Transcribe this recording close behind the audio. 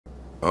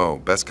Oh,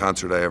 best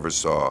concert I ever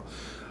saw.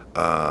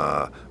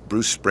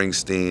 Bruce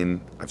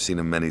Springsteen. I've seen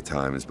him many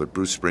times, but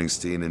Bruce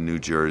Springsteen in New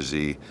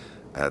Jersey,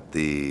 at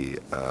the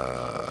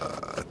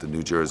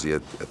New Jersey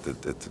at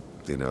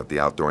the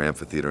outdoor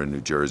amphitheater in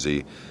New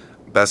Jersey.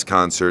 Best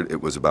concert.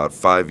 It was about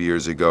 5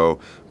 years ago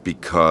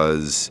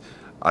because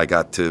I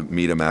got to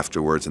meet him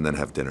afterwards and then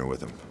have dinner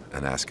with him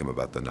and ask him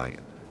about the night.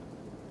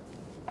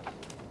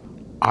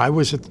 I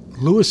was at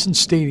Lewiston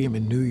Stadium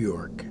in New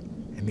York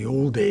in the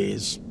old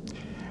days.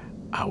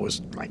 I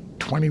was like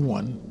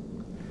 21,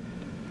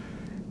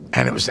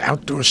 and it was an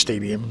outdoor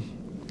stadium,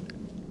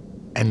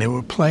 and they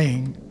were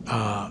playing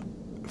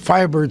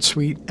Firebird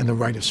Suite and The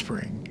Rite of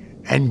Spring.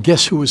 And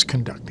guess who was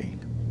conducting?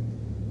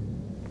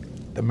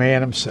 The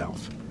man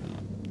himself,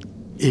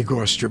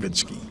 Igor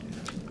Stravinsky.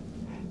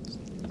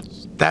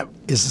 That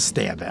is a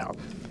standout.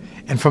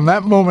 And from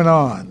that moment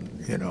on,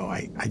 you know,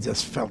 I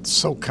just felt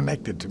so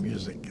connected to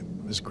music. It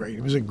was great.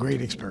 It was a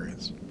great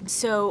experience.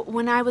 So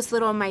when I was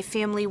little, my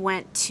family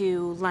went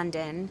to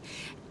London,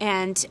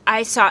 and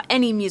I saw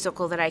any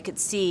musical that I could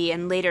see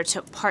and later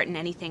took part in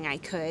anything I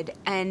could.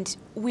 And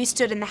we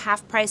stood in the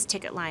half-price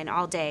ticket line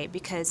all day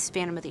because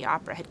Phantom of the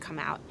Opera had come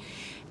out.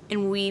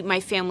 And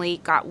my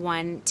family got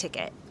one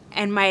ticket.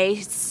 And my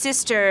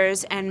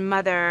sisters and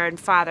mother and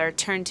father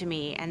turned to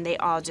me and they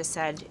all just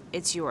said,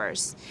 "It's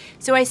yours."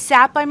 So I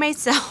sat by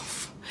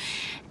myself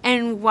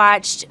and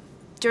watched,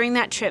 during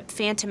that trip,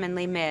 Phantom and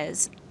Les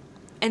Mis.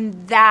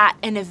 And that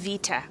and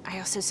Evita. I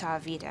also saw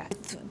Evita.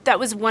 That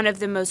was one of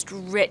the most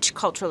rich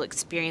cultural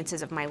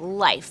experiences of my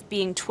life,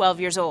 being 12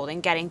 years old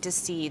and getting to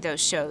see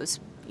those shows,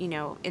 you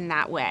know, in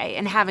that way,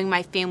 and having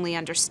my family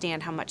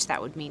understand how much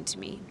that would mean to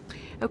me.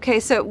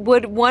 Okay, so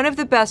one of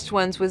the best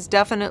ones was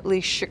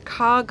definitely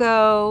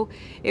Chicago.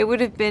 It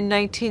would have been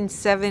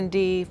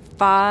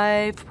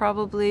 1975,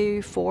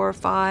 probably, 4 or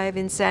 5,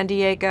 in San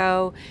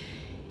Diego,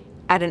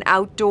 at an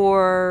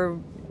outdoor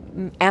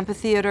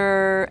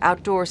amphitheater,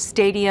 outdoor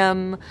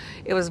stadium.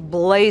 It was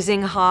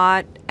blazing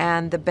hot,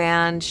 and the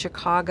band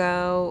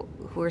Chicago,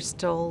 who are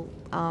still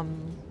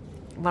one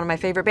of my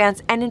favorite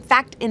bands. And in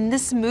fact, in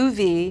this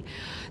movie,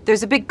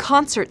 there's a big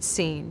concert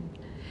scene,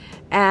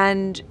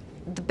 and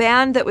the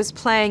band that was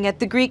playing at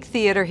the Greek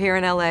Theater here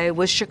in LA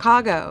was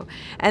Chicago,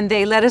 and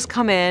they let us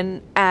come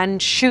in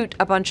and shoot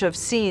a bunch of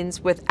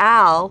scenes with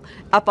Al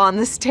up on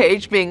the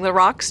stage being the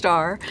rock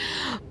star.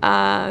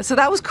 So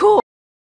that was cool.